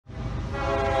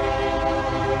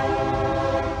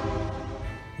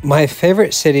My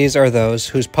favorite cities are those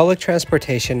whose public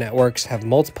transportation networks have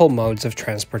multiple modes of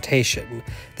transportation.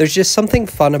 There's just something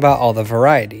fun about all the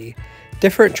variety.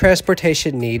 Different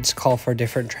transportation needs call for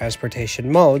different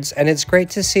transportation modes, and it's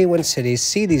great to see when cities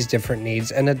see these different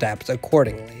needs and adapt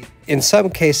accordingly. In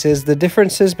some cases, the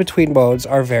differences between modes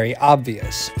are very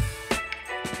obvious.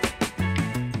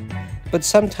 But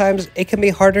sometimes it can be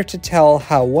harder to tell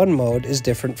how one mode is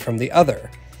different from the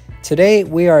other. Today,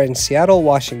 we are in Seattle,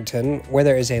 Washington, where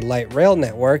there is a light rail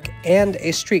network and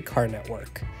a streetcar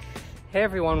network. Hey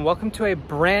everyone, welcome to a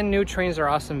brand new Trains Are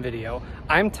Awesome video.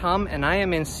 I'm Tom and I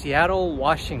am in Seattle,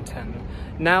 Washington.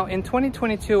 Now in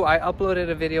 2022, I uploaded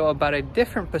a video about a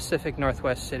different Pacific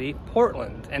Northwest city,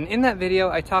 Portland. And in that video,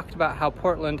 I talked about how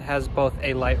Portland has both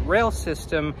a light rail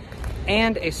system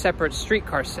and a separate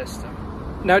streetcar system.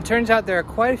 Now it turns out there are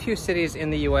quite a few cities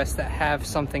in the US that have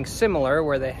something similar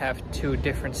where they have two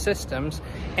different systems,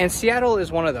 and Seattle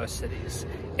is one of those cities.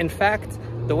 In fact,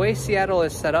 the way Seattle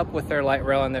is set up with their light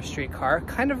rail and their streetcar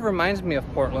kind of reminds me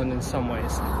of Portland in some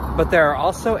ways, but there are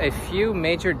also a few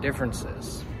major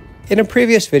differences. In a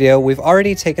previous video, we've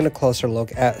already taken a closer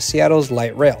look at Seattle's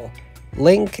light rail.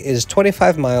 Link is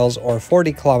 25 miles or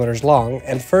 40 kilometers long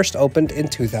and first opened in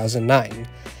 2009.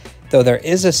 Though there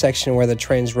is a section where the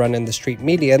trains run in the street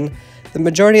median, the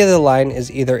majority of the line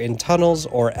is either in tunnels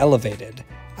or elevated.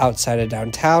 Outside of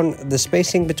downtown, the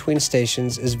spacing between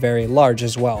stations is very large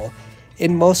as well.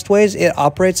 In most ways, it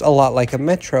operates a lot like a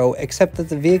metro, except that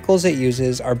the vehicles it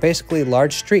uses are basically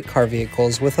large streetcar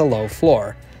vehicles with a low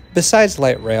floor. Besides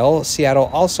light rail, Seattle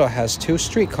also has two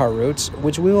streetcar routes,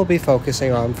 which we will be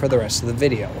focusing on for the rest of the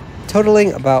video.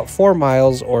 Totaling about 4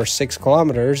 miles or 6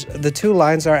 kilometers, the two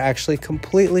lines are actually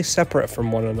completely separate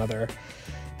from one another.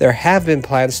 There have been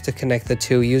plans to connect the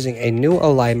two using a new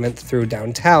alignment through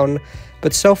downtown,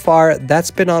 but so far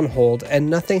that's been on hold and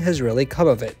nothing has really come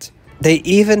of it. They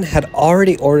even had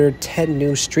already ordered 10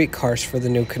 new streetcars for the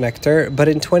new connector, but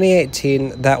in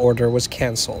 2018 that order was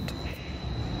cancelled.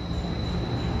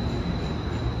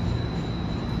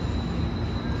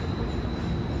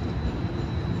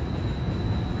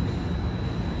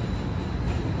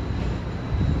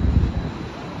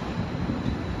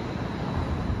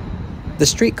 The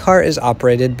streetcar is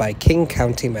operated by King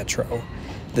County Metro.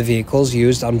 The vehicles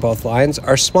used on both lines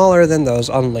are smaller than those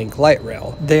on Link Light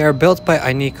Rail. They are built by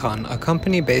Unconnected, a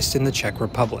company based in the Czech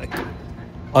Republic.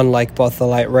 Unlike both the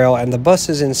light rail and the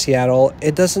buses in Seattle,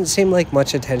 it doesn't seem like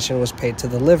much attention was paid to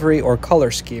the livery or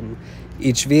color scheme.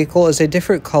 Each vehicle is a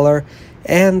different color,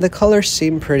 and the colors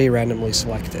seem pretty randomly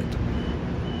selected.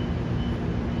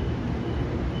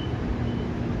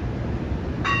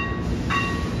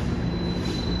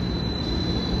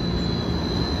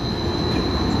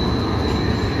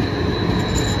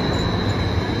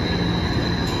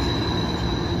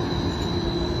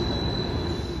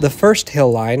 The first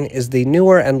Hill line is the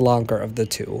newer and longer of the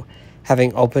two.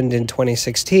 Having opened in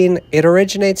 2016, it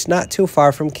originates not too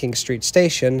far from King Street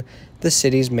Station, the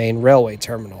city's main railway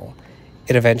terminal.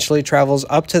 It eventually travels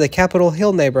up to the Capitol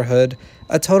Hill neighborhood,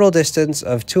 a total distance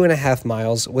of 2.5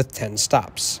 miles with 10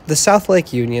 stops. The South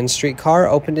Lake Union streetcar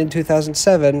opened in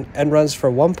 2007 and runs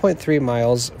for 1.3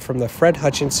 miles from the Fred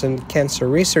Hutchinson Cancer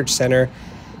Research Center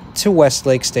to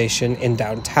Westlake Station in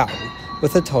downtown,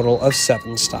 with a total of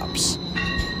 7 stops.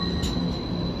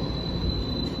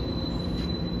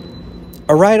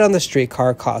 A ride on the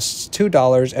streetcar costs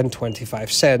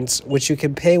 $2.25, which you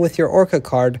can pay with your Orca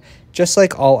card, just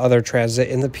like all other transit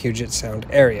in the Puget Sound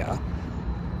area.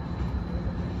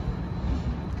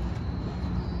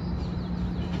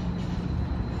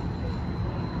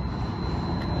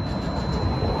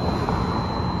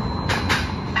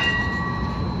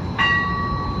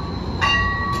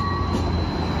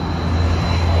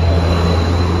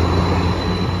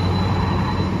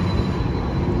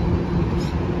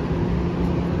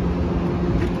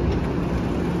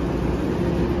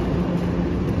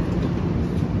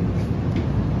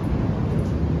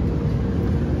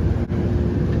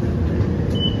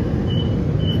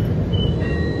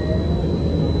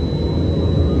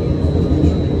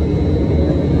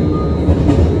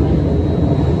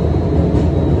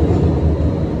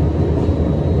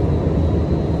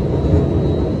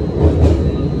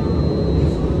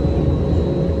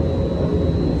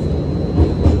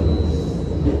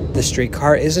 The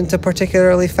streetcar isn't a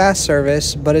particularly fast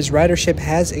service, but its ridership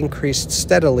has increased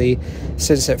steadily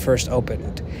since it first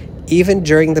opened. Even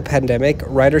during the pandemic,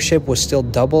 ridership was still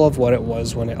double of what it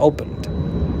was when it opened.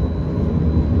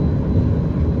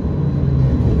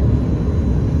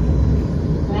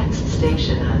 Next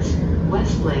station is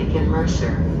Westlake and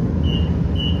Mercer.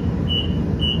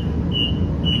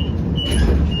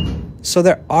 So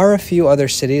there are a few other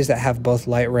cities that have both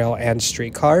light rail and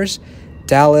streetcars.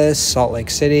 Dallas, Salt Lake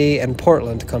City, and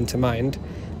Portland come to mind.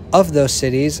 Of those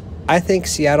cities, I think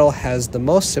Seattle has the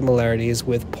most similarities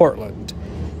with Portland.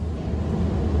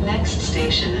 Next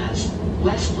station is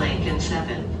Westlake and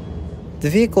 7th. The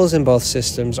vehicles in both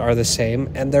systems are the same,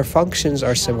 and their functions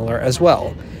are similar as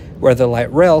well, where the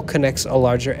light rail connects a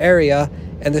larger area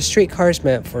and the streetcar is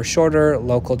meant for shorter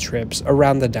local trips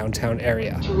around the downtown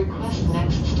area. To request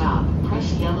next stop,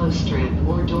 press yellow strip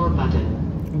or door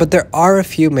button. But there are a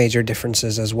few major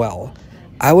differences as well.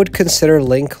 I would consider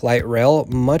Link Light Rail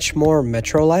much more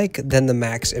metro-like than the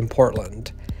MAX in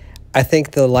Portland. I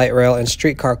think the light rail and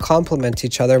streetcar complement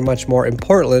each other much more in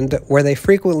Portland, where they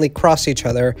frequently cross each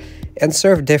other and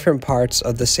serve different parts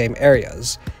of the same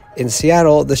areas. In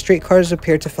Seattle, the streetcars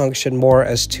appear to function more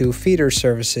as two feeder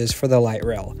services for the light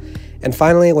rail. And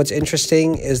finally, what's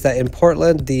interesting is that in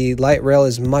Portland, the light rail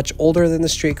is much older than the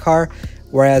streetcar,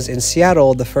 whereas in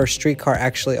Seattle, the first streetcar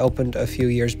actually opened a few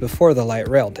years before the light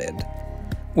rail did.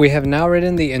 We have now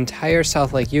ridden the entire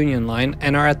South Lake Union line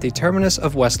and are at the terminus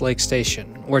of Westlake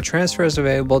Station, where transfer is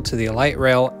available to the light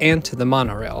rail and to the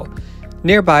monorail.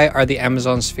 Nearby are the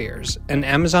Amazon Spheres, an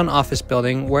Amazon office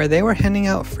building where they were handing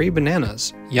out free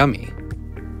bananas. Yummy.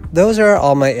 Those are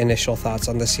all my initial thoughts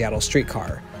on the Seattle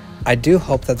streetcar. I do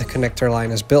hope that the connector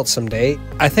line is built someday.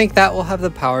 I think that will have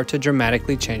the power to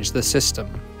dramatically change the system.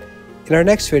 In our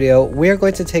next video, we are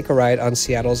going to take a ride on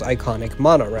Seattle's iconic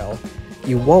monorail.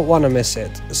 You won't want to miss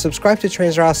it. Subscribe to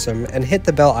Trains Are Awesome and hit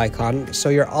the bell icon so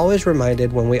you're always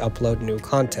reminded when we upload new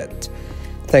content.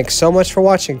 Thanks so much for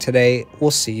watching today. We'll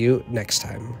see you next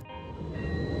time.